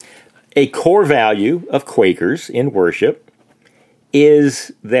A core value of Quakers in worship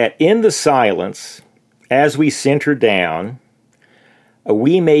is that in the silence, as we center down,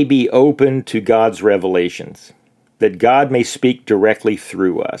 we may be open to God's revelations, that God may speak directly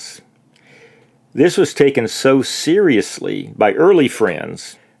through us. This was taken so seriously by early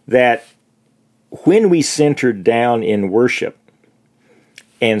friends that when we centered down in worship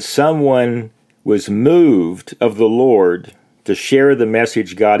and someone was moved of the Lord to share the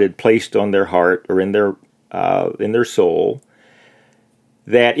message God had placed on their heart or in their soul,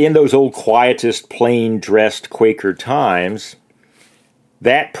 that in those old quietist, plain-dressed Quaker times,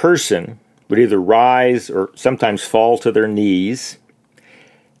 that person would either rise or sometimes fall to their knees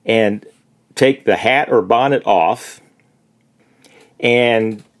and take the hat or bonnet off,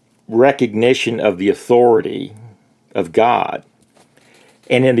 and recognition of the authority of God.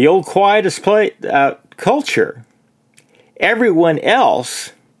 And in the old quietist culture, everyone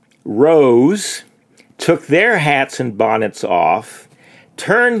else rose, took their hats and bonnets off,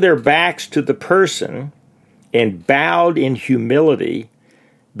 turned their backs to the person, and bowed in humility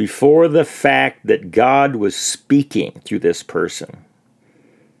before the fact that God was speaking through this person.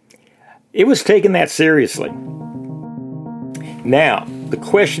 It was taken that seriously. Now, the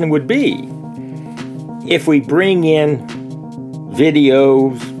question would be, if we bring in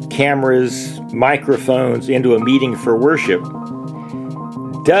videos, cameras, microphones into a meeting for worship,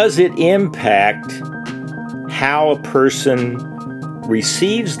 does it impact how a person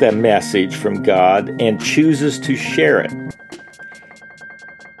receives the message from God and chooses to share it?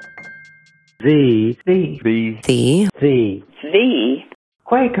 The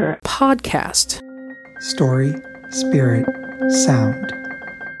Quaker Podcast. Story, Spirit, Sound.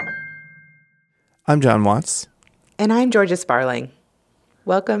 I'm John Watts. And I'm Georgia Sparling.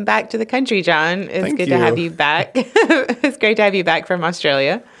 Welcome back to the country, John. It's good to have you back. It's great to have you back from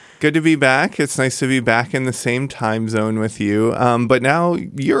Australia. Good to be back. It's nice to be back in the same time zone with you. But now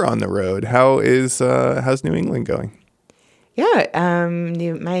you're on the road. How's New England going? Yeah,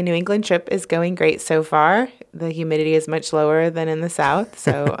 my New England trip is going great so far. The humidity is much lower than in the South.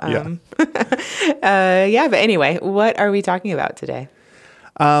 So, but anyway, what are we talking about today?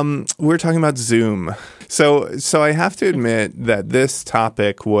 We're talking about Zoom. So I have to admit that this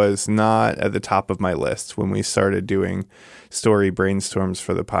topic was not at the top of my list when we started doing story brainstorms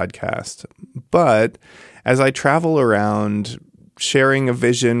for the podcast. But as I travel around sharing a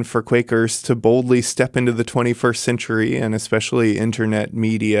vision for Quakers to boldly step into the 21st century, and especially internet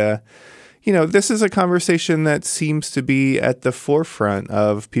media, this is a conversation that seems to be at the forefront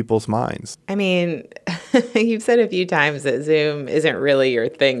of people's minds. I mean, you've said a few times that Zoom isn't really your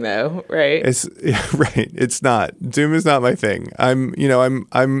thing, though, right? Right. It's not. Zoom is not my thing. I'm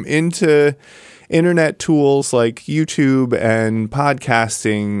into internet tools like YouTube and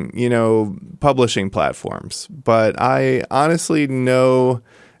podcasting, publishing platforms. But I honestly know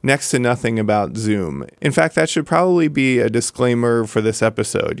next to nothing about Zoom. In fact, that should probably be a disclaimer for this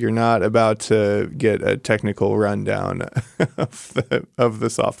episode. You're not about to get a technical rundown of the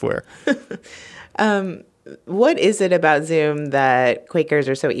software. What is it about Zoom that Quakers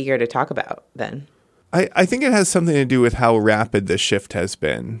are so eager to talk about then? I think it has something to do with how rapid the shift has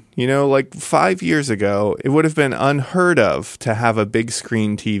been. Like 5 years ago, it would have been unheard of to have a big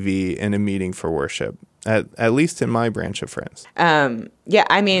screen TV in a meeting for worship, at least in my branch of friends.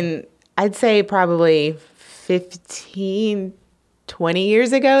 I'd say probably 15, 20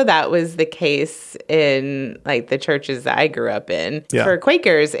 years ago, that was the case in like the churches that I grew up in. Yeah. For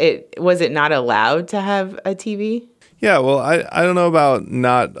Quakers, was it not allowed to have a TV? Yeah, well, I don't know about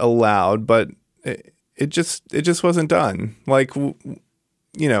not allowed, but it just wasn't done. Like,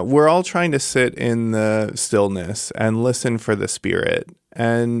 we're all trying to sit in the stillness and listen for the Spirit.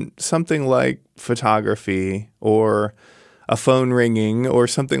 And something like photography or a phone ringing or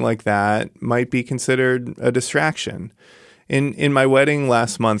something like that might be considered a distraction. In my wedding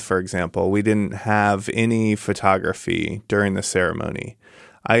last month, for example, we didn't have any photography during the ceremony.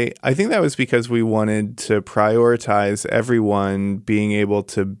 I think that was because we wanted to prioritize everyone being able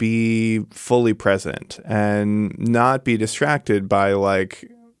to be fully present and not be distracted by like,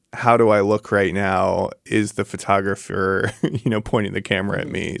 how do I look right now? Is the photographer, pointing the camera at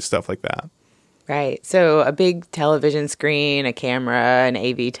me, stuff like that. Right. So a big television screen, a camera, an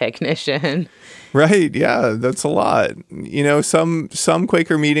AV technician. Right. Yeah, that's a lot. Some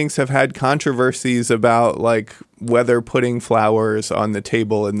Quaker meetings have had controversies about like whether putting flowers on the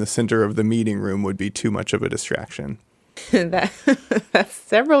table in the center of the meeting room would be too much of a distraction. That's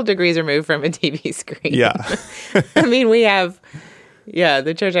several degrees removed from a TV screen. Yeah. I mean,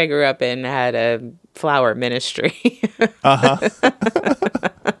 the church I grew up in had a flower ministry. Uh-huh.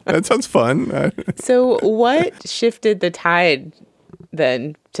 That sounds fun. So what shifted the tide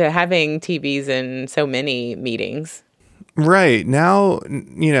then to having TVs in so many meetings? Right. Now,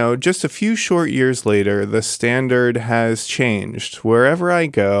 just a few short years later, the standard has changed. Wherever I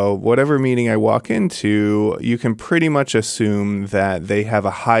go, whatever meeting I walk into, you can pretty much assume that they have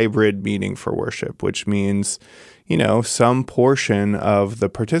a hybrid meeting for worship, which means, some portion of the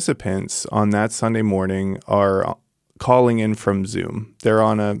participants on that Sunday morning are calling in from Zoom. They're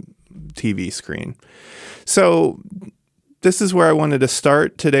on a TV screen. So this is where I wanted to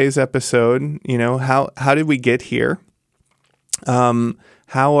start today's episode. How did we get here? How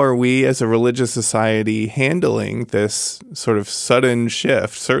are we as a religious society handling this sort of sudden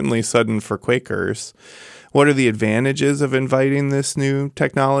shift, certainly sudden for Quakers? What are the advantages of inviting this new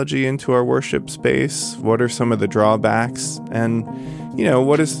technology into our worship space? What are some of the drawbacks? And,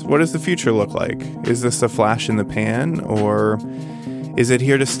 what does the future look like? Is this a flash in the pan, or is it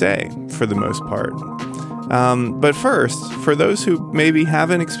here to stay for the most part? But first, for those who maybe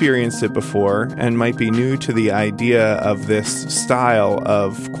haven't experienced it before and might be new to the idea of this style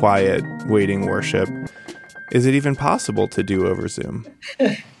of quiet waiting worship, is it even possible to do over Zoom?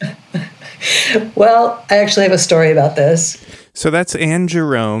 Well, I actually have a story about this. So that's Anne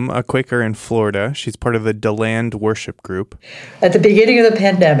Jerome, a Quaker in Florida. She's part of the DeLand worship group. At the beginning of the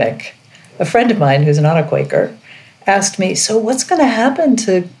pandemic, a friend of mine who's not a Quaker asked me, so what's going to happen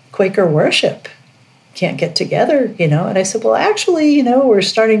to Quaker worship? Can't get together, And I said, well, actually, we're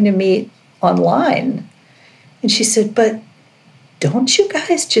starting to meet online. And she said, but don't you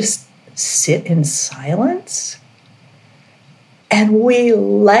guys just sit in silence? And we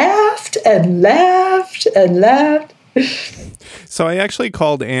laughed and laughed and laughed. So I actually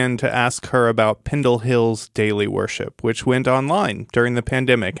called Anne to ask her about Pendle Hill's daily worship, which went online during the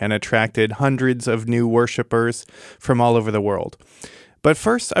pandemic and attracted hundreds of new worshipers from all over the world. But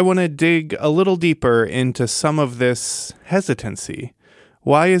first, I want to dig a little deeper into some of this hesitancy.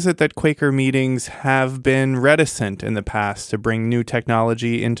 Why is it that Quaker meetings have been reticent in the past to bring new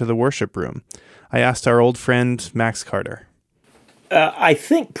technology into the worship room? I asked our old friend, Max Carter. I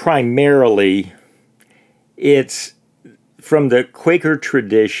think primarily it's from the Quaker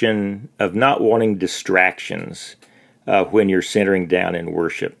tradition of not wanting distractions when you're centering down in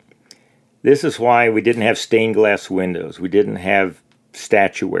worship. This is why we didn't have stained glass windows. We didn't have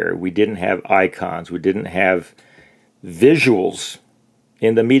statuary. We didn't have icons. We didn't have visuals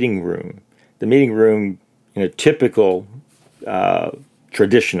in the meeting room. The meeting room in a typical,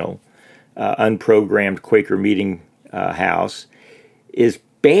 traditional, unprogrammed Quaker meeting house is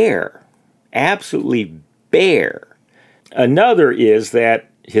bare, absolutely bare. Another is that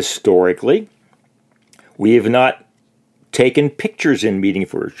historically, we have not taken pictures in meeting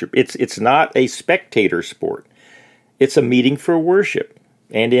for worship. It's not a spectator sport. It's a meeting for worship.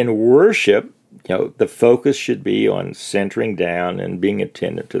 And in worship, the focus should be on centering down and being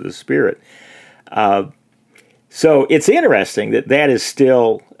attentive to the Spirit. So it's interesting that is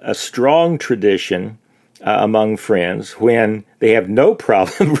still a strong tradition among friends when they have no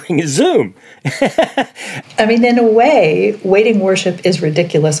problem bringing Zoom. I mean, in a way, waiting worship is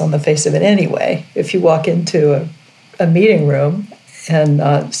ridiculous on the face of it anyway. If you walk into a meeting room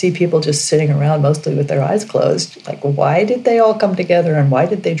and see people just sitting around mostly with their eyes closed, like, why did they all come together and why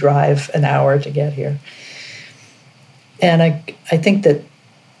did they drive an hour to get here? And I think that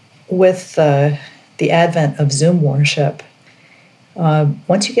with the advent of Zoom worship,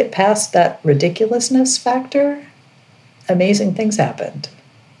 once you get past that ridiculousness factor, amazing things happened.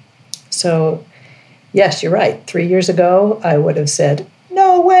 So, yes, you're right. 3 years ago, I would have said,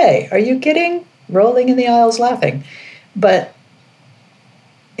 no way, are you kidding? Rolling in the aisles laughing. But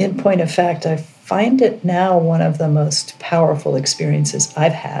in point of fact, I find it now one of the most powerful experiences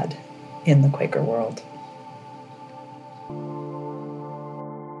I've had in the Quaker world.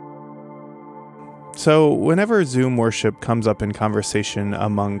 So whenever Zoom worship comes up in conversation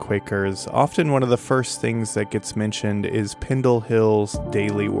among Quakers, often one of the first things that gets mentioned is Pendle Hill's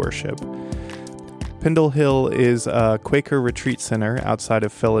daily worship. Pendle Hill is a Quaker retreat center outside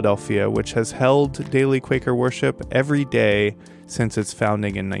of Philadelphia, which has held daily Quaker worship every day since its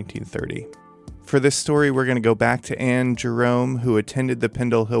founding in 1930. For this story, we're going to go back to Anne Jerome, who attended the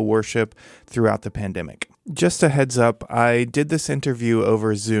Pendle Hill worship throughout the pandemic. Just a heads up, I did this interview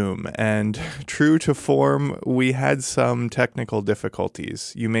over Zoom, and true to form, we had some technical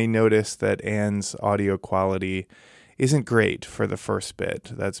difficulties. You may notice that Anne's audio quality isn't great for the first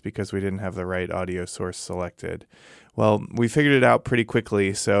bit. That's because we didn't have the right audio source selected. Well, we figured it out pretty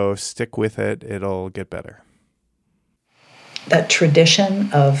quickly, so stick with it. It'll get better. that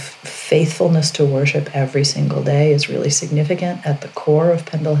tradition of faithfulness to worship every single day is really significant at the core of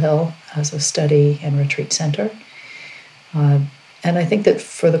Pendle Hill as a study and retreat center. And I think that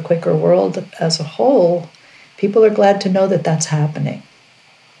for the Quaker world as a whole, people are glad to know that that's happening.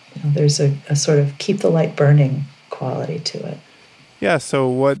 There's a sort of keep the light burning quality to it. Yeah, so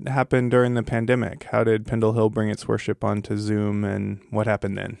what happened during the pandemic? How did Pendle Hill bring its worship onto Zoom, and what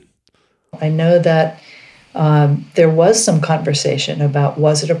happened then? I know that there was some conversation about,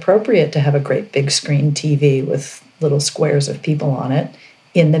 was it appropriate to have a great big screen TV with little squares of people on it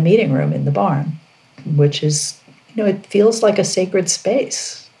in the meeting room in the barn, which is, it feels like a sacred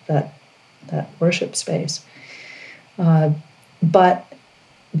space, that worship space. But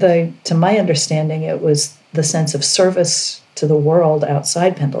to my understanding, it was the sense of service to the world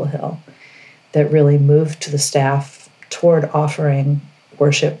outside Pendle Hill that really moved the staff toward offering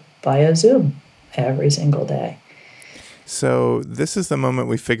worship via Zoom every single day. So this is the moment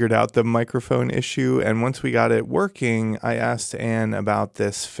we figured out the microphone issue, and once we got it working, I asked Anne about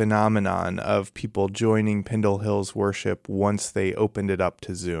this phenomenon of people joining Pendle Hill's worship once they opened it up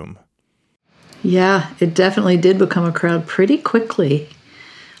to Zoom. Yeah, it definitely did become a crowd pretty quickly.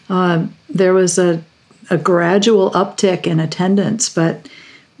 There was a gradual uptick in attendance, but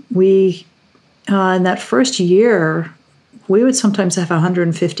we, in that first year, we would sometimes have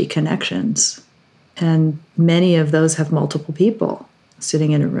 150 connections, and many of those have multiple people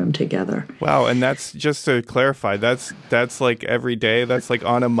sitting in a room together. Wow, and that's, just to clarify, that's like every day. That's like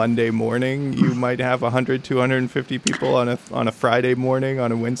on a Monday morning, you might have 100, 250 people on a Friday morning,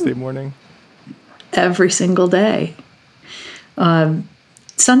 on a Wednesday morning? Every single day.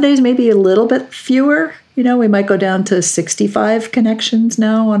 Sundays maybe a little bit fewer. We might go down to 65 connections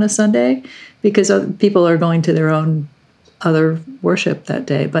now on a Sunday because people are going to their own other worship that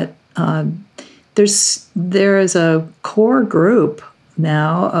day. But there is a core group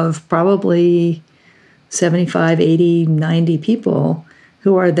now of probably 75, 80, 90 people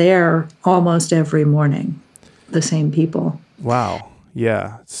who are there almost every morning, the same people. Wow.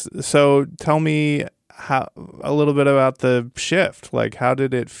 Yeah. So tell me a little bit about the shift. Like, how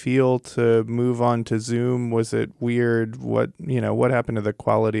did it feel to move on to Zoom? Was it weird? What happened to the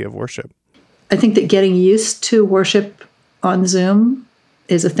quality of worship? I think that getting used to worship on Zoom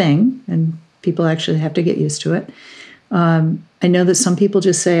is a thing, and people actually have to get used to it. I know that some people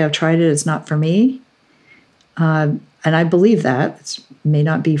just say, I've tried it, it's not for me. And I believe that. It may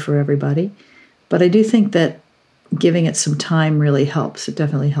not be for everybody. But I do think that giving it some time really helps. It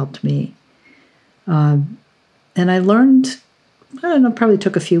definitely helped me. And I learned, I don't know, probably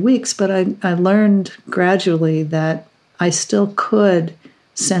took a few weeks, but I learned gradually that I still could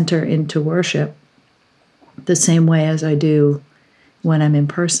center into worship the same way as I do when I'm in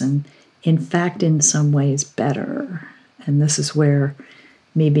person. In fact, in some ways better. And this is where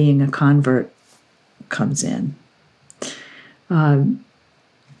me being a convert comes in.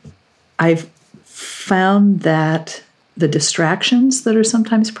 I've found that the distractions that are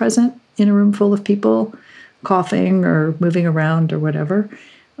sometimes present in a room full of people, coughing or moving around or whatever,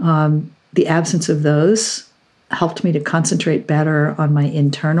 the absence of those helped me to concentrate better on my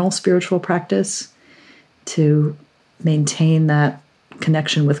internal spiritual practice to maintain that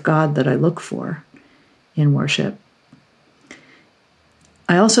connection with God that I look for in worship.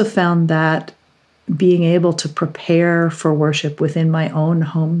 I also found that being able to prepare for worship within my own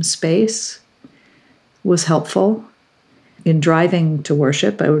home space was helpful. In driving to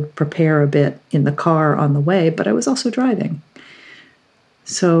worship, I would prepare a bit in the car on the way, but I was also driving.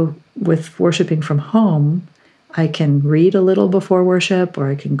 So with worshiping from home, I can read a little before worship, or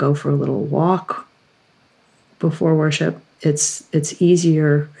I can go for a little walk before worship. It's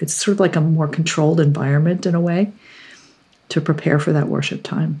easier. It's sort of like a more controlled environment in a way to prepare for that worship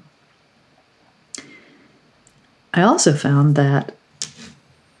time. I also found that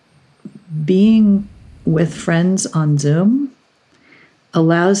being with friends on Zoom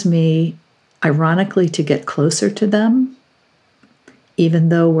allows me, ironically, to get closer to them, even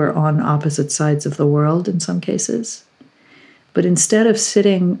though we're on opposite sides of the world in some cases. But instead of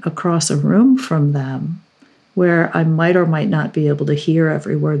sitting across a room from them, where I might or might not be able to hear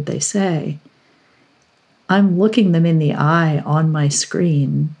every word they say, I'm looking them in the eye on my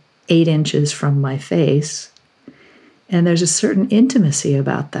screen, 8 inches from my face. And there's a certain intimacy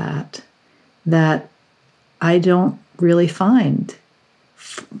about that I don't really find,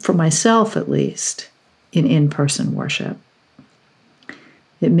 for myself at least, in in-person worship.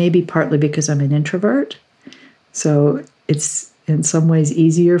 It may be partly because I'm an introvert, so it's in some ways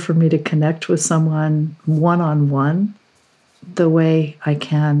easier for me to connect with someone one-on-one the way I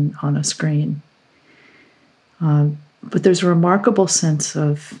can on a screen. But there's a remarkable sense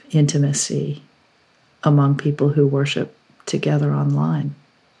of intimacy among people who worship together online.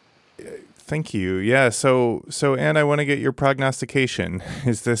 Thank you. Yeah. So Anne, I want to get your prognostication.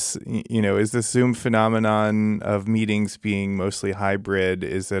 Is this Zoom phenomenon of meetings being mostly hybrid?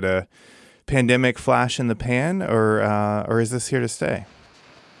 Is it a pandemic flash in the pan, or is this here to stay?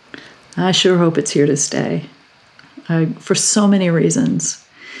 I sure hope it's here to stay, for so many reasons.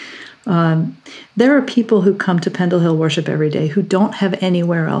 There are people who come to Pendle Hill Worship every day who don't have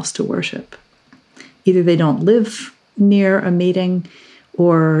anywhere else to worship. Either they don't live near a meeting,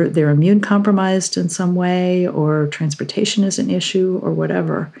 or they're immune compromised in some way, or transportation is an issue, or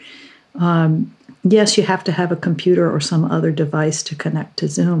whatever. Yes, you have to have a computer or some other device to connect to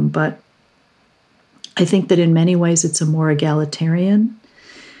Zoom, but I think that in many ways it's a more egalitarian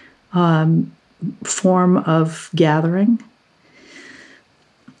form of gathering.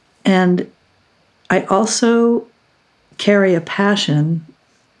 And I also carry a passion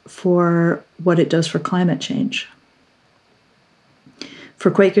for what it does for climate change.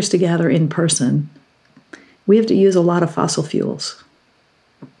 For Quakers to gather in person, we have to use a lot of fossil fuels.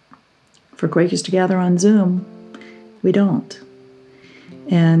 For Quakers to gather on Zoom, we don't.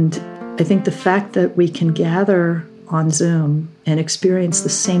 And I think the fact that we can gather on Zoom and experience the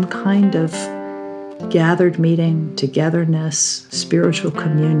same kind of gathered meeting, togetherness, spiritual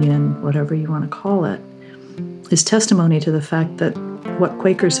communion, whatever you want to call it, is testimony to the fact that what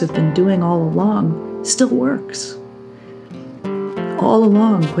Quakers have been doing all along still works. All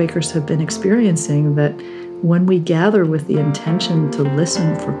along, Quakers have been experiencing that when we gather with the intention to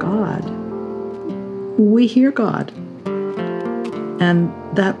listen for God, we hear God. And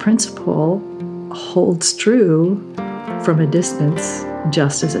that principle holds true from a distance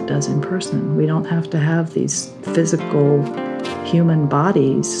just as it does in person. We don't have to have these physical human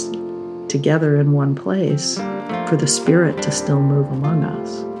bodies together in one place for the Spirit to still move among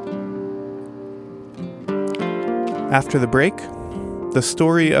us. After the break, the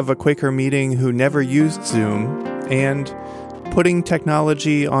story of a Quaker meeting who never used Zoom and putting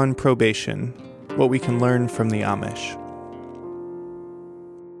technology on probation, what we can learn from the Amish.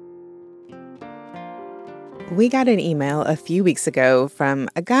 We got an email a few weeks ago from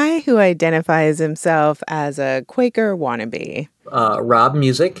a guy who identifies himself as a Quaker wannabe. Rob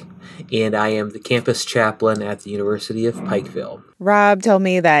Music, and I am the campus chaplain at the University of Pikeville. Rob told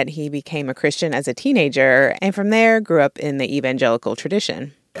me that he became a Christian as a teenager, and from there grew up in the evangelical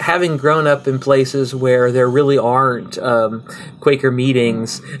tradition. Having grown up in places where there really aren't Quaker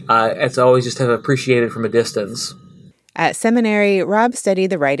meetings, it's always just have appreciated from a distance. At seminary, Rob studied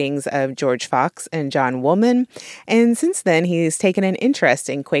the writings of George Fox and John Woolman, and since then he's taken an interest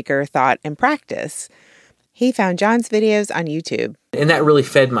in Quaker thought and practice. He found John's videos on YouTube. And that really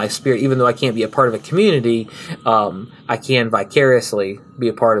fed my spirit. Even though I can't be a part of a community, I can vicariously be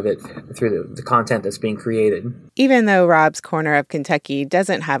a part of it through the content that's being created. Even though Rob's corner of Kentucky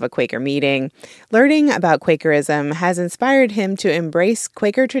doesn't have a Quaker meeting, learning about Quakerism has inspired him to embrace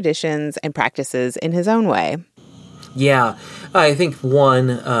Quaker traditions and practices in his own way. Yeah, I think one,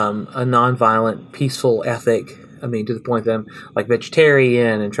 a nonviolent, peaceful ethic. I mean, to the point that I'm like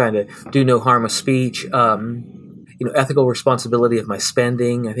vegetarian and trying to do no harm of speech. Ethical responsibility of my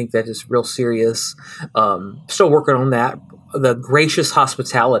spending. I think that is real serious. Still working on that. The gracious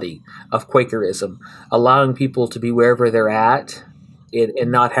hospitality of Quakerism, allowing people to be wherever they're at,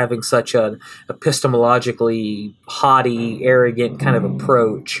 and not having such an epistemologically haughty, arrogant kind of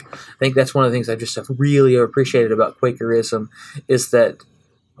approach. I think that's one of the things I just have really appreciated about Quakerism is that,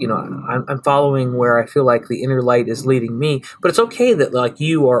 I'm following where I feel like the inner light is leading me, but it's okay that like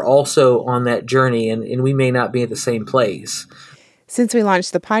you are also on that journey and we may not be at the same place. Since we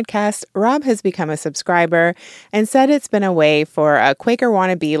launched the podcast, Rob has become a subscriber and said it's been a way for a Quaker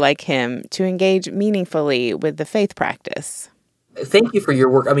wannabe like him to engage meaningfully with the faith practice. Thank you for your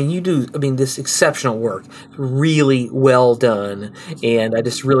work. I mean, you do, this exceptional work. Really well done. And I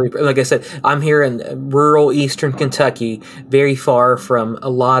just really, like I said, I'm here in rural eastern Kentucky, very far from a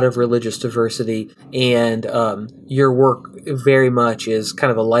lot of religious diversity. And your work very much is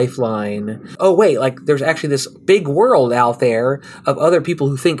kind of a lifeline. Oh, wait, there's actually this big world out there of other people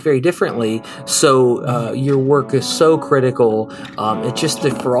who think very differently. So your work is so critical. It's just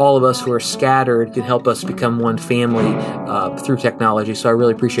that for all of us who are scattered, can help us become one family through technology. So I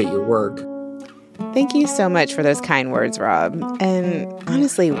really appreciate your work. Thank you so much for those kind words, Rob. And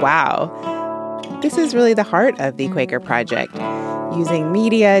honestly, wow. This is really the heart of the Quaker Project, using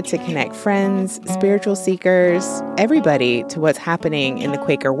media to connect friends, spiritual seekers, everybody to what's happening in the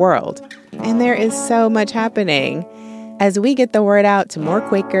Quaker world. And there is so much happening. As we get the word out to more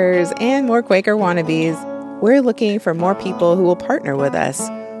Quakers and more Quaker wannabes, we're looking for more people who will partner with us.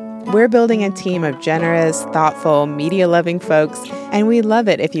 We're building a team of generous, thoughtful, media-loving folks, and we'd love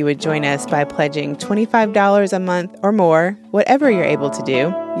it if you would join us by pledging $25 a month or more, whatever you're able to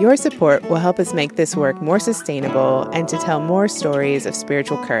do. Your support will help us make this work more sustainable and to tell more stories of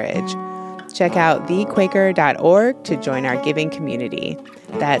spiritual courage. Check out thequaker.org to join our giving community.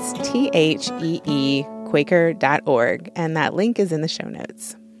 That's THEE Quaker.org, and that link is in the show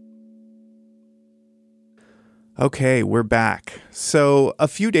notes. Okay, we're back. So a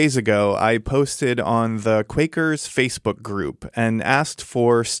few days ago, I posted on the Quakers Facebook group and asked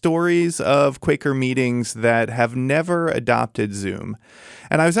for stories of Quaker meetings that have never adopted Zoom.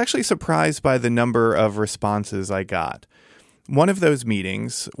 And I was actually surprised by the number of responses I got. One of those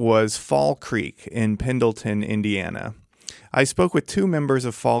meetings was Fall Creek in Pendleton, Indiana. I spoke with two members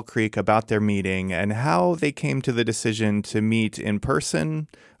of Fall Creek about their meeting and how they came to the decision to meet in person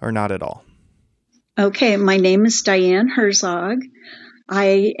or not at all. Okay, my name is Diane Herzog.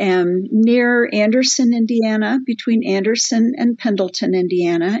 I am near Anderson, Indiana, between Anderson and Pendleton,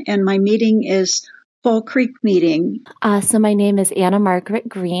 Indiana, and my meeting is Fall Creek meeting. So my name is Anna Margaret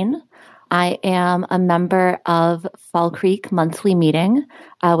Green. I am a member of Fall Creek monthly meeting,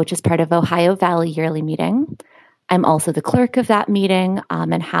 which is part of Ohio Valley yearly meeting. I'm also the clerk of that meeting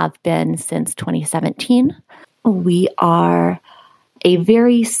and have been since 2017. We are a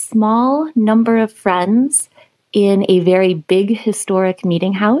very small number of friends in a very big historic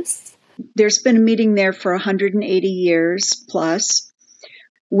meeting house. There's been a meeting there for 180 years plus,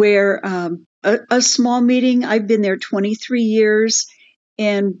 where a small meeting, I've been there 23 years,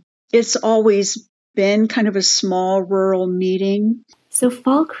 and it's always been kind of a small rural meeting. So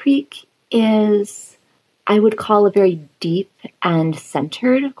Fall Creek is, I would call, a very deep and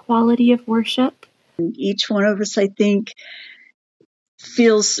centered quality of worship. Each one of us, I think,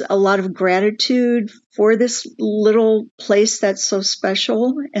 feels a lot of gratitude for this little place that's so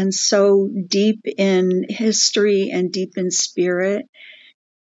special and so deep in history and deep in spirit.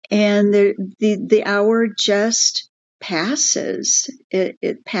 And the hour just passes.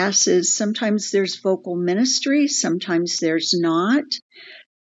 It passes. Sometimes there's vocal ministry. Sometimes there's not.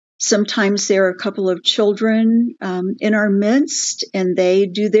 Sometimes there are a couple of children in our midst, and they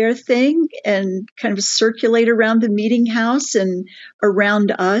do their thing and kind of circulate around the meeting house and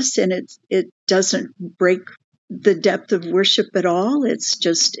around us, and it doesn't break the depth of worship at all. It's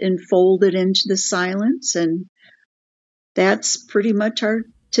just enfolded into the silence, and that's pretty much our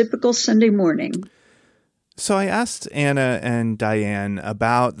typical Sunday morning. So I asked Anna and Diane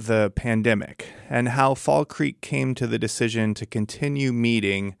about the pandemic and how Fall Creek came to the decision to continue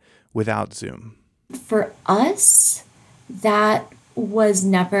meeting without Zoom. For us, that was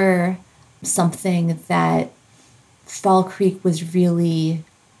never something that Fall Creek was really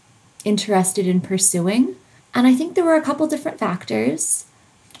interested in pursuing. And I think there were a couple different factors.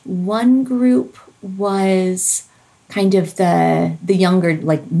 One group was kind of the younger,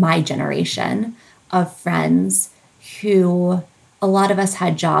 like my generation of friends who, a lot of us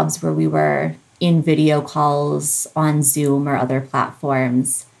had jobs where we were in video calls on Zoom or other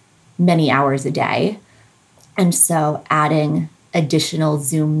platforms many hours a day. And so adding additional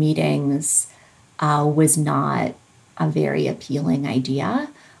Zoom meetings was not a very appealing idea.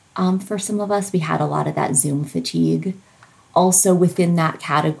 For some of us, we had a lot of that Zoom fatigue. Also within that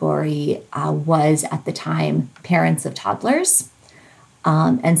category was at the time parents of toddlers.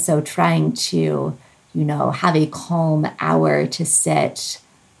 And so trying to, have a calm hour to sit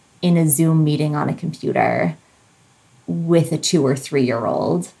in a Zoom meeting on a computer with a 2 or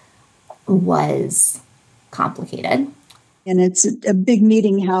 3-year-old was complicated. And it's a big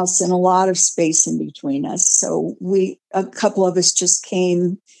meeting house and a lot of space in between us. So a couple of us just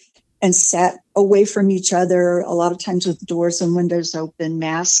came and sat away from each other, a lot of times with doors and windows open,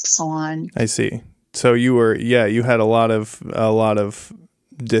 masks on. I see. So you had a lot of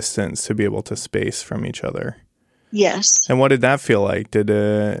distance to be able to space from each other. Yes. And what did that feel like? Did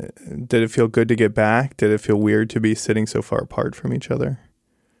it feel good to get back? Did it feel weird to be sitting so far apart from each other?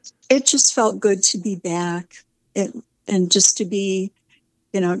 It just felt good to be back and just to be,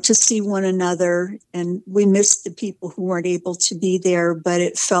 to see one another. And we missed the people who weren't able to be there, but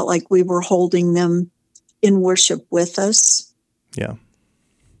it felt like we were holding them in worship with us. Yeah.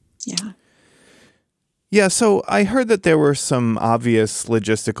 Yeah. Yeah, so I heard that there were some obvious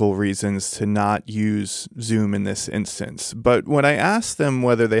logistical reasons to not use Zoom in this instance. But when I asked them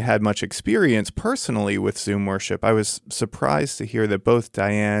whether they had much experience personally with Zoom worship, I was surprised to hear that both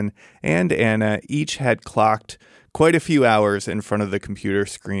Diane and Anna each had clocked quite a few hours in front of the computer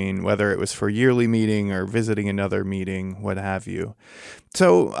screen, whether it was for yearly meeting or visiting another meeting, what have you.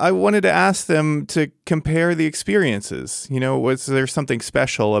 So I wanted to ask them to compare the experiences. Was there something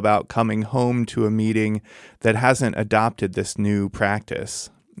special about coming home to a meeting that hasn't adopted this new practice?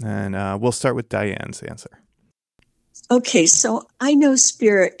 And we'll start with Diane's answer. Okay, so I know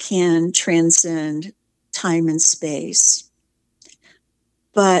spirit can transcend time and space,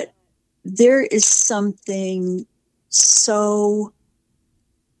 but there is something so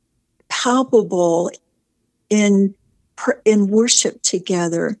palpable in worship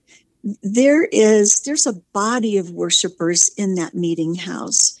together. There's a body of worshipers in that meeting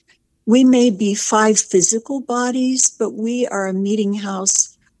house. We may be 5 physical bodies, but we are a meeting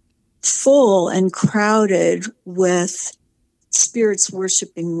house full and crowded with spirits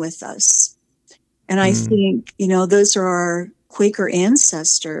worshiping with us. And I think, those are our Quaker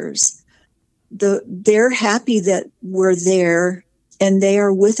ancestors. They're happy that we're there and they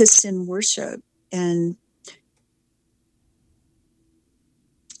are with us in worship. And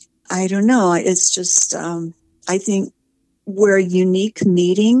I don't know, it's just, I think we're a unique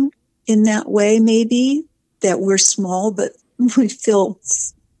meeting in that way, maybe, that we're small, but we feel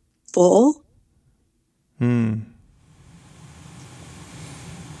full. For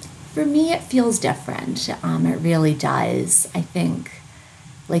me, it feels different. It really does. I think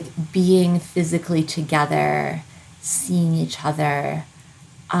being physically together, seeing each other,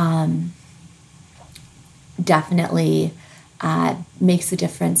 definitely makes a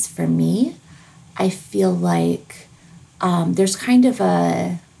difference for me. I feel like there's kind of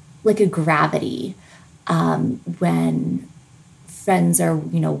a gravity when friends are,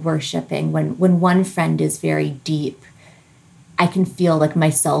 worshiping. When one friend is very deep, I can feel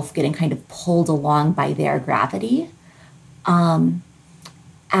myself getting kind of pulled along by their gravity. And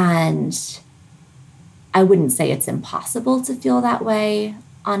I wouldn't say it's impossible to feel that way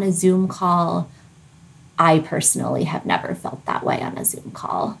on a Zoom call. I personally have never felt that way on a Zoom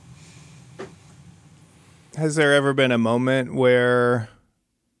call. Has there ever been a moment where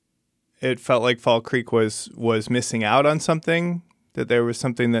it felt like Fall Creek was missing out on something, that there was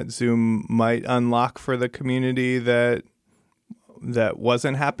something that Zoom might unlock for the community that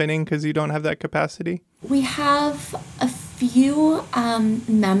wasn't happening because you don't have that capacity? We have a few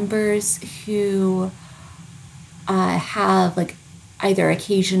members who have either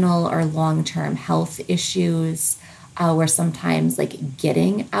occasional or long-term health issues where sometimes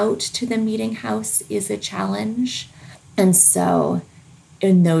getting out to the meeting house is a challenge. And so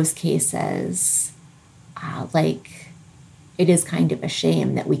in those cases, it is kind of a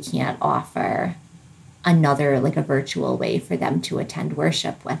shame that we can't offer another a virtual way for them to attend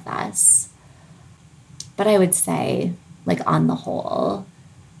worship with us. But I would say on the whole,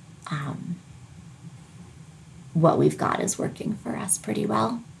 what we've got is working for us pretty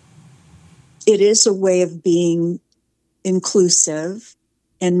well. It is a way of being inclusive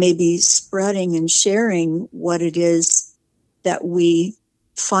and maybe spreading and sharing what it is that we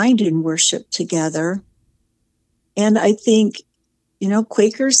find in worship together. And I think,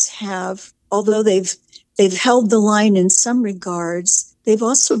 Quakers have, although they've held the line in some regards, they've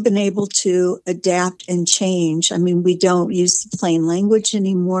also been able to adapt and change. I mean, we don't use the plain language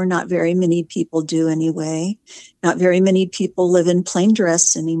anymore. Not very many people do anyway. Not very many people live in plain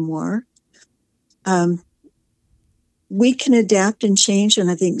dress anymore. We can adapt and change,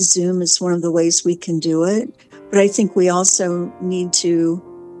 and I think Zoom is one of the ways we can do it. But I think we also need to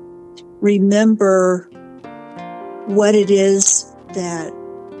remember what it is that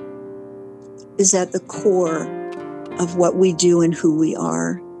is at the core of what we do and who we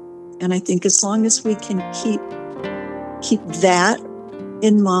are. And I think as long as we can keep that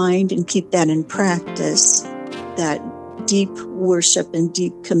in mind and keep that in practice, that deep worship and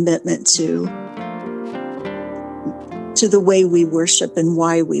deep commitment to the way we worship and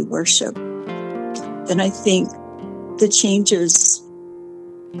why we worship, then I think the changes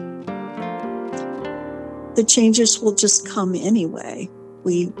will just come anyway.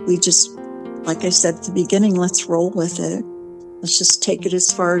 We just, like I said at the beginning, let's roll with it. Let's just take it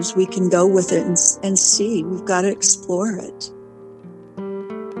as far as we can go with it and see. We've got to explore it.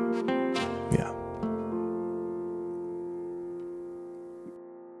 Yeah.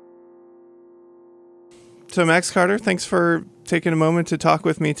 So, Max Carter, thanks for taking a moment to talk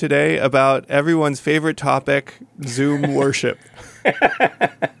with me today about everyone's favorite topic, Zoom worship.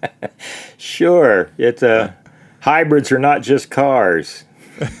 Sure. Hybrids are not just cars.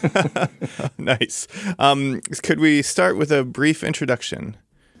 Nice. Could we start with a brief introduction?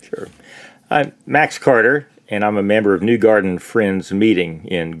 Sure. I'm Max Carter, and I'm a member of New Garden Friends Meeting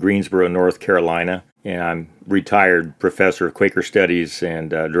in Greensboro, North Carolina. and I'm retired professor of Quaker Studies and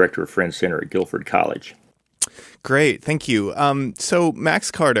director of Friends Center at Guilford College. Great. Thank you. So, Max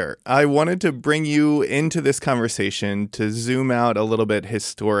Carter, I wanted to bring you into this conversation to zoom out a little bit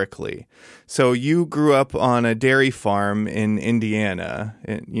historically. So you grew up on a dairy farm in Indiana,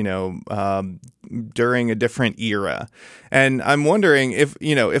 during a different era. And I'm wondering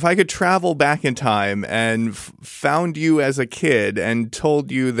if I could travel back in time and found you as a kid and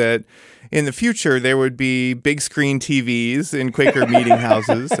told you that in the future, there would be big screen TVs in Quaker meeting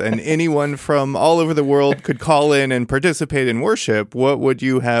houses, and anyone from all over the world could call in and participate in worship. What would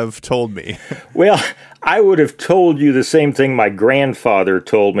you have told me? Well, I would have told you the same thing my grandfather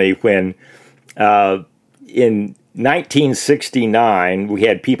told me when, in 1969, we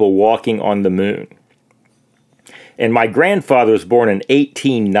had people walking on the moon. And my grandfather was born in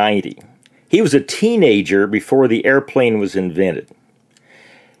 1890. He was a teenager before the airplane was invented.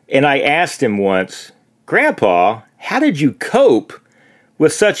 And I asked him once, Grandpa, how did you cope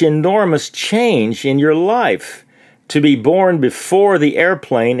with such enormous change in your life? To be born before the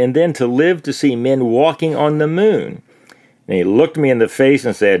airplane and then to live to see men walking on the moon. And he looked me in the face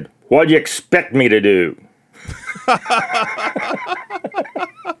and said, "What do you expect me to do?"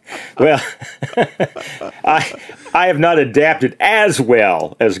 Well, I have not adapted as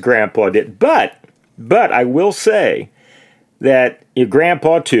well as Grandpa did, but I will say that your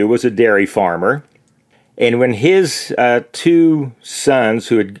Grandpa, too, was a dairy farmer, and when his two sons,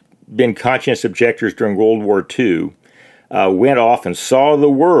 who had been conscientious objectors during World War II, went off and saw the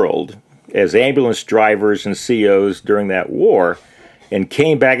world as ambulance drivers and COs during that war, and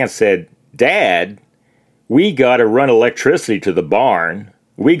came back and said, "Dad, we got to run electricity to the barn.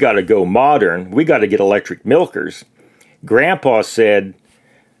 We got to go modern. We got to get electric milkers." Grandpa said,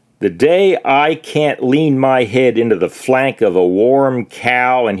 "The day I can't lean my head into the flank of a warm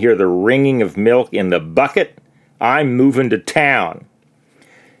cow and hear the ringing of milk in the bucket, I'm moving to town."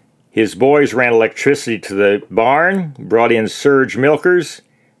 His boys ran electricity to the barn, brought in surge milkers.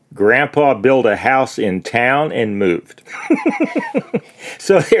 Grandpa built a house in town and moved.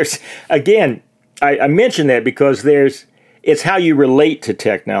 So there's, again, I mention that because it's how you relate to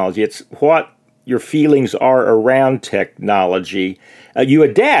technology. It's what your feelings are around technology. You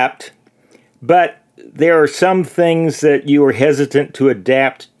adapt, but there are some things that you are hesitant to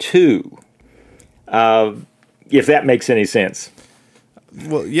adapt to, if that makes any sense.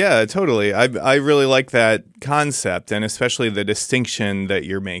 Well, yeah, totally. I really like that concept, and especially the distinction that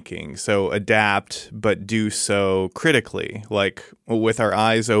you're making. So adapt, but do so critically, like with our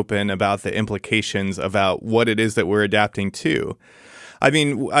eyes open about the implications about what it is that we're adapting to. I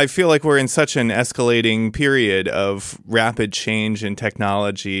mean, I feel like we're in such an escalating period of rapid change in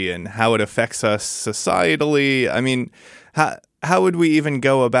technology and how it affects us societally. I mean, how would we even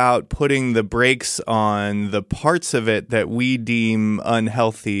go about putting the brakes on the parts of it that we deem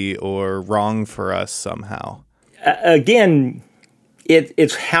unhealthy or wrong for us somehow? Again,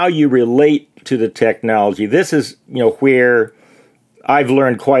 it's how you relate to the technology. This is, where I've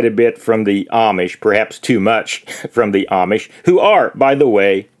learned quite a bit from the Amish, perhaps too much from the Amish, who are, by the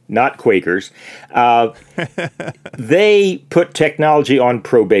way, not Quakers. They put technology on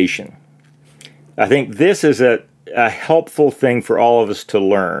probation. I think this is a helpful thing for all of us to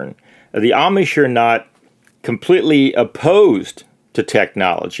learn. The Amish are not completely opposed to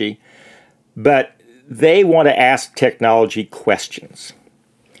technology, but they want to ask technology questions.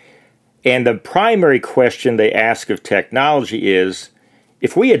 And the primary question they ask of technology is,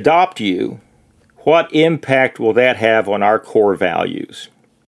 if we adopt you, what impact will that have on our core values?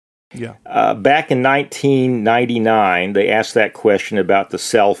 Yeah. Back in 1999, they asked that question about the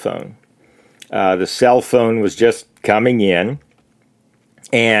cell phone. The cell phone was just coming in,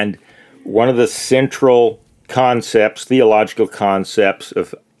 and one of the central concepts, theological concepts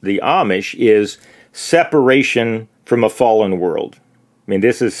of the Amish is separation from a fallen world. I mean,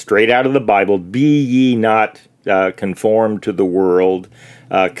 this is straight out of the Bible. Be ye not conformed to the world.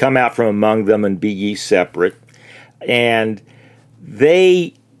 Come out from among them and be ye separate. And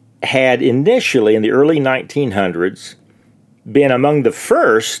they had initially, in the early 1900s, been among the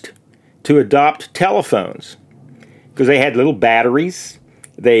first to adopt telephones because they had little batteries.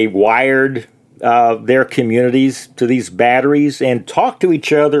 They wired their communities to these batteries and talked to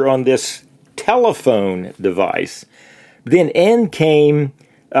each other on this telephone device. Then in came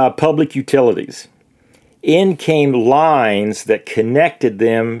public utilities. In came lines that connected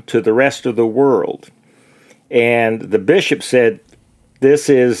them to the rest of the world. And the bishop said, this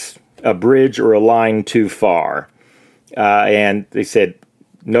is a bridge or a line too far. And they said,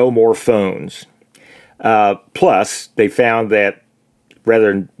 no more phones. Plus, they found that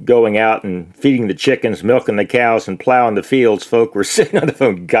rather than going out and feeding the chickens, milking the cows, and plowing the fields, folk were sitting on the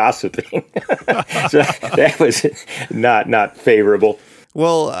phone gossiping. So that was not favorable.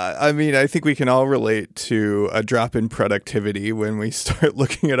 Well, I mean, I think we can all relate to a drop in productivity when we start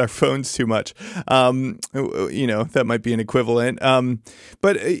looking at our phones too much. That might be an equivalent.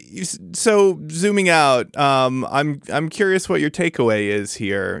 So zooming out, I'm curious what your takeaway is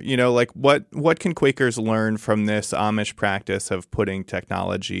here. What can Quakers learn from this Amish practice of putting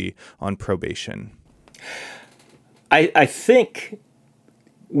technology on probation? I think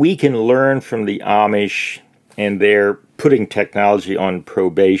we can learn from the Amish and their putting technology on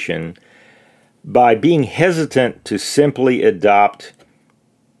probation by being hesitant to simply adopt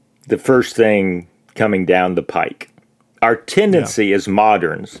the first thing coming down the pike. Our tendency as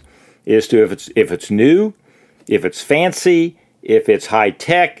moderns is to, if it's new, if it's fancy, if it's high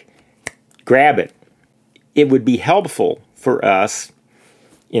tech, grab it. It would be helpful for us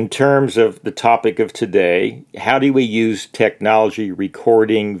in terms of the topic of today. How do we use technology,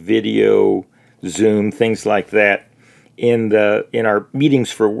 recording, video, Zoom, things like that, in our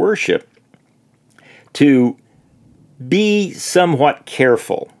meetings for worship, to be somewhat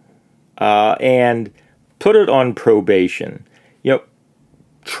careful and put it on probation.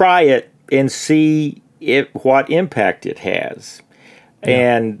 Try it and see what impact it has,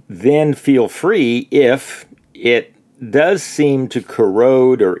 and then feel free if it does seem to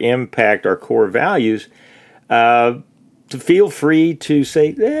corrode or impact our core values. To feel free to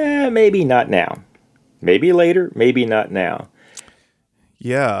say, maybe not now. Maybe later, maybe not now.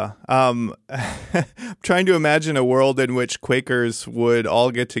 Yeah. I'm trying to imagine a world in which Quakers would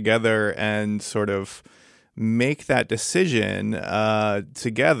all get together and sort of make that decision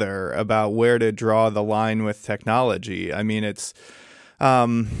together about where to draw the line with technology. I mean, it's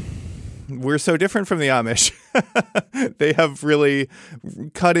we're so different from the Amish. They have really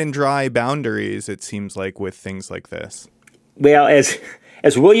cut and dry boundaries, it seems like, with things like this. Well,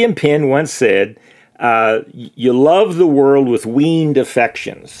 as William Penn once said, you love the world with weaned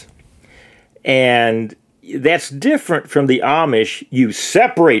affections. And that's different from the Amish. You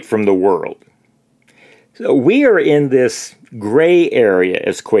separate from the world. So we are in this gray area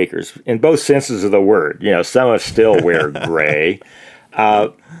as Quakers, in both senses of the word. Some of us still wear gray.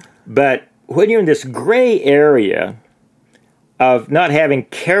 But when you're in this gray area of not having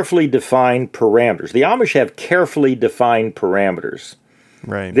carefully defined parameters, the Amish have carefully defined parameters.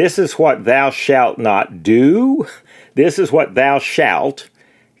 Right. This is what thou shalt not do. This is what thou shalt.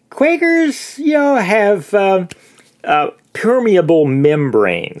 Quakers, have permeable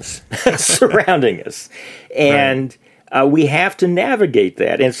membranes surrounding us. And we have to navigate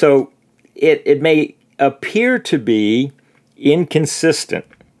that. And so it may appear to be inconsistent.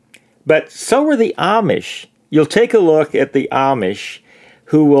 But so are the Amish. You'll take a look at the Amish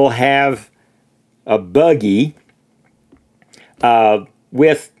who will have a buggy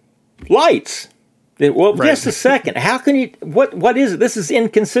with lights. Well, just a second. How can you, what is it? This is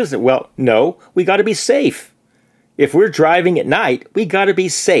inconsistent. Well, no, we got to be safe. If we're driving at night, we got to be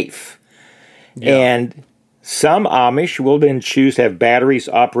safe. Yeah. And some Amish will then choose to have batteries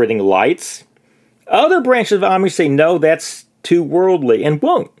operating lights. Other branches of Amish say, no, that's too worldly, and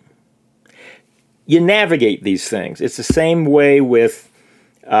won't. You navigate these things. It's the same way with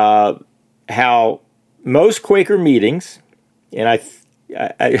how most Quaker meetings, and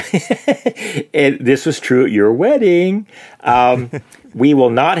and this was true at your wedding, we will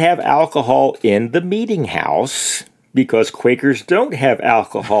not have alcohol in the meeting house because Quakers don't have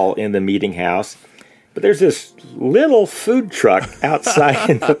alcohol in the meeting house. But there's this little food truck outside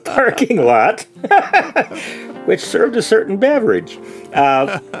in the parking lot which served a certain beverage.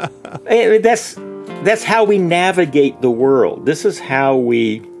 That's how we navigate the world. This is how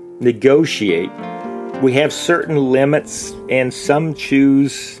we negotiate. We have certain limits, and some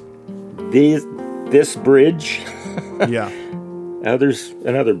choose this bridge. Yeah. Others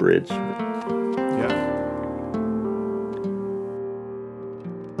another bridge. Yeah.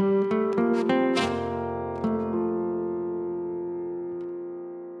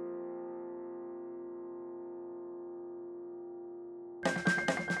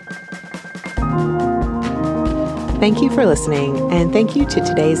 Thank you for listening, and thank you to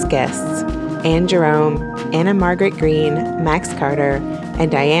today's guests, Anne Jerome, Anna Margaret Green, Max Carter, and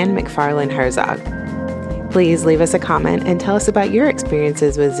Diane McFarland Herzog. Please leave us a comment and tell us about your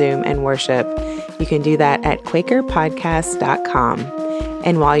experiences with Zoom and worship. You can do that at QuakerPodcast.com.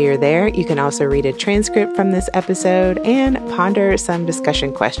 And while you're there, you can also read a transcript from this episode and ponder some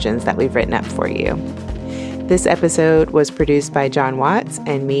discussion questions that we've written up for you. This episode was produced by John Watts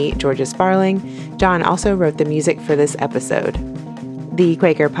and me, Georgia Sparling. John also wrote the music for this episode. The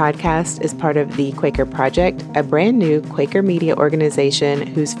Quaker podcast is part of the Quaker Project, a brand new Quaker media organization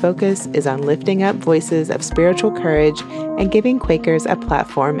whose focus is on lifting up voices of spiritual courage and giving Quakers a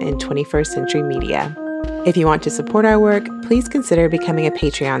platform in 21st century media. If you want to support our work, please consider becoming a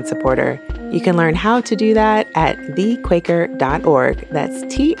Patreon supporter. You can learn how to do that at thequaker.org. That's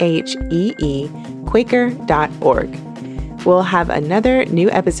THEE, Quaker.org. We'll have another new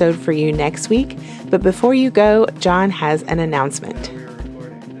episode for you next week, but before you go, John has an announcement.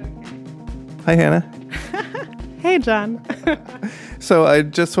 Hi, Hannah. Hey, John. So I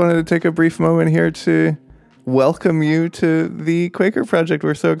just wanted to take a brief moment here to welcome you to the Quaker Project.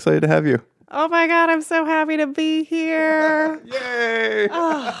 We're so excited to have you. Oh my God, I'm so happy to be here. Yay!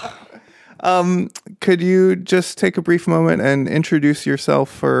 Could you just take a brief moment and introduce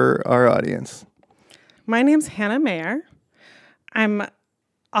yourself for our audience? My name's Hannah Mayer. I'm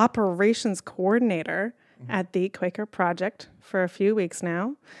operations coordinator at the Quaker Project for a few weeks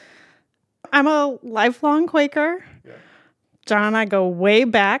now. I'm a lifelong Quaker. Yeah. John and I go way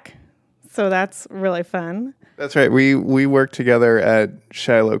back, so that's really fun. That's right. We worked together at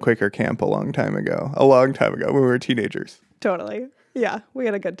Shiloh Quaker Camp a long time ago when we were teenagers. Totally. Yeah, we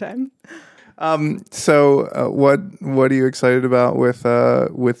had a good time. So what are you excited about with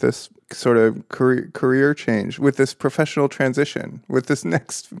this sort of career change, with this professional transition, with this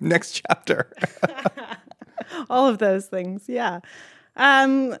next chapter? All of those things, yeah.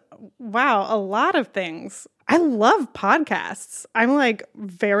 Wow, a lot of things. I love podcasts. I'm like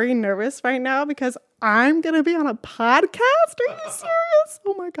very nervous right now because I'm going to be on a podcast. Are you serious?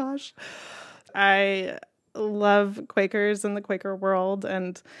 Oh my gosh. I love Quakers and the Quaker world,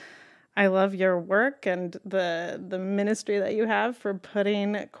 and I love your work and the ministry that you have for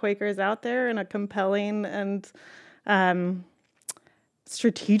putting Quakers out there in a compelling and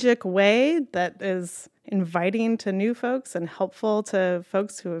strategic way that is inviting to new folks and helpful to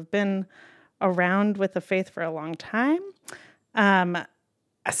folks who have been around with the faith for a long time.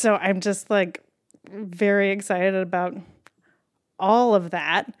 So I'm just like very excited about all of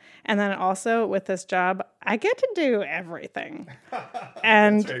that. And then also with this job, I get to do everything.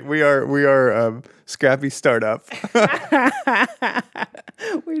 And that's right. We are a scrappy startup.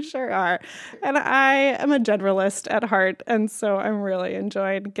 We sure are. And I am a generalist at heart. And so I'm really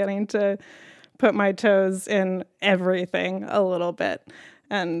enjoying getting to put my toes in everything a little bit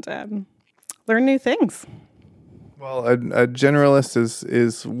and learn new things. Well, a generalist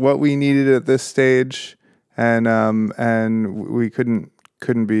is what we needed at this stage, and we couldn't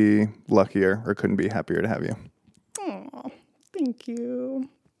be luckier or couldn't be happier to have you. Oh, thank you.